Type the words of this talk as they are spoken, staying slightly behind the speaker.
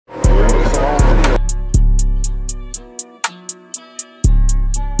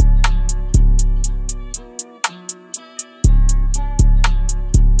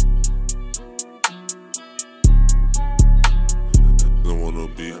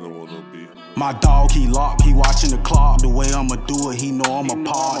My dog, he locked, he watching the clock. The way I'ma do it, he know I'm a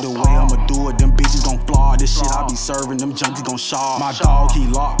part. The way I'ma do it, them bitches gon' flawed. This shit I be serving, them junkies gon' sharp. My dog, he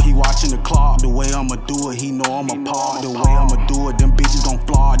locked, he watching the clock. The way I'ma do it, he know I'm a part. The way I'ma do it, them bitches gon'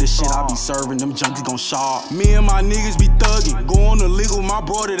 flawed. This shit I be serving, them junkies gon' sharp. Me and my niggas be thuggin', go on the lick with my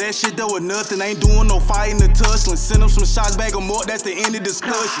brother. That shit that was nothing, ain't doing no fighting or tussling. Send him some shots, bag him up, that's the end of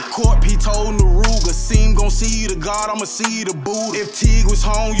discussion. Corp, he told Naruga, seem gon' see you to God, I'ma see you to Buddha. If Tig was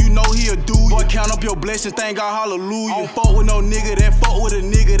home, you know he'll do you. Boy, count up your blessings, thank God, hallelujah. I don't fuck with no nigga that fuck with a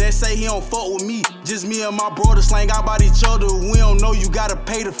nigga that say he don't fuck with me. Just me and my brother slang out about each other. We don't know you gotta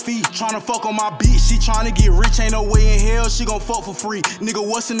pay the fee. Tryna fuck on my beat, she tryna get rich. Ain't no way in hell she gon' fuck for free. Nigga,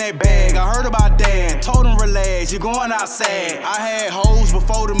 what's in that bag? I heard about that, told him relax, you're going outside. I had hoes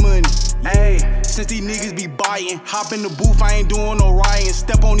before the money. Hey, since these niggas be biting, hop in the booth, I ain't doing no rioting.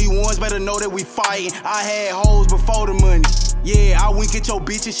 Step on these ones, better know that we fighting. I had hoes before the money. Yeah, I wink at your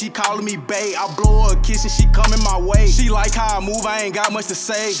bitch and she calling me bae. I blow her a kiss and she coming my way. She like how I move, I ain't got much to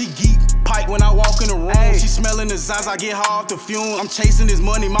say. She geek pipe when I walk in the room. Ay. She smelling the Zaz, I get high off the fume. I'm chasing this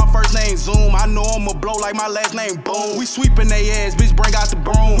money, my first name Zoom. I know I'ma blow like my last name Boom. We sweeping they ass, bitch, bring out the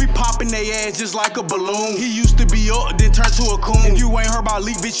broom. We popping they ass just like a balloon. He used to be up, then turned to a coon. If you ain't heard about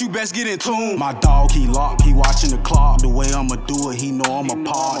Leek, bitch, you best get in tune. My dog, he locked, he watching the clock. The way I'ma do it, he know I'm a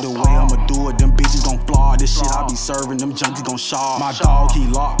part. The way I'ma do it, them bitches gon' flawed. This shit I be serving, them junkies gon' sharp. My dog, he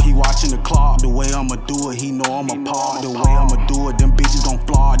locked, he watching the clock. The way I'ma do it, he know I'm a part. The way I'ma do it, them bitches gon'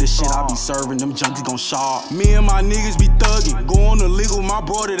 flawed. This shit I be serving, them junkies gon' sharp. Me and my niggas be thuggin', go on the lick with my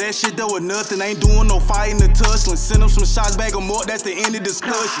brother. That shit that was nothing, ain't doing no fighting or tussling. Send him some shots, bag him up, that's the end of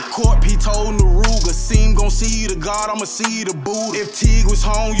discussion. Corp, he told Naruga, seem gon' see you to God, I'ma see you to Buddha. If Tig was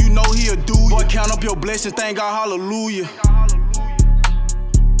home, you know he'll do you. Boy, count up your blessings, thank God, hallelujah.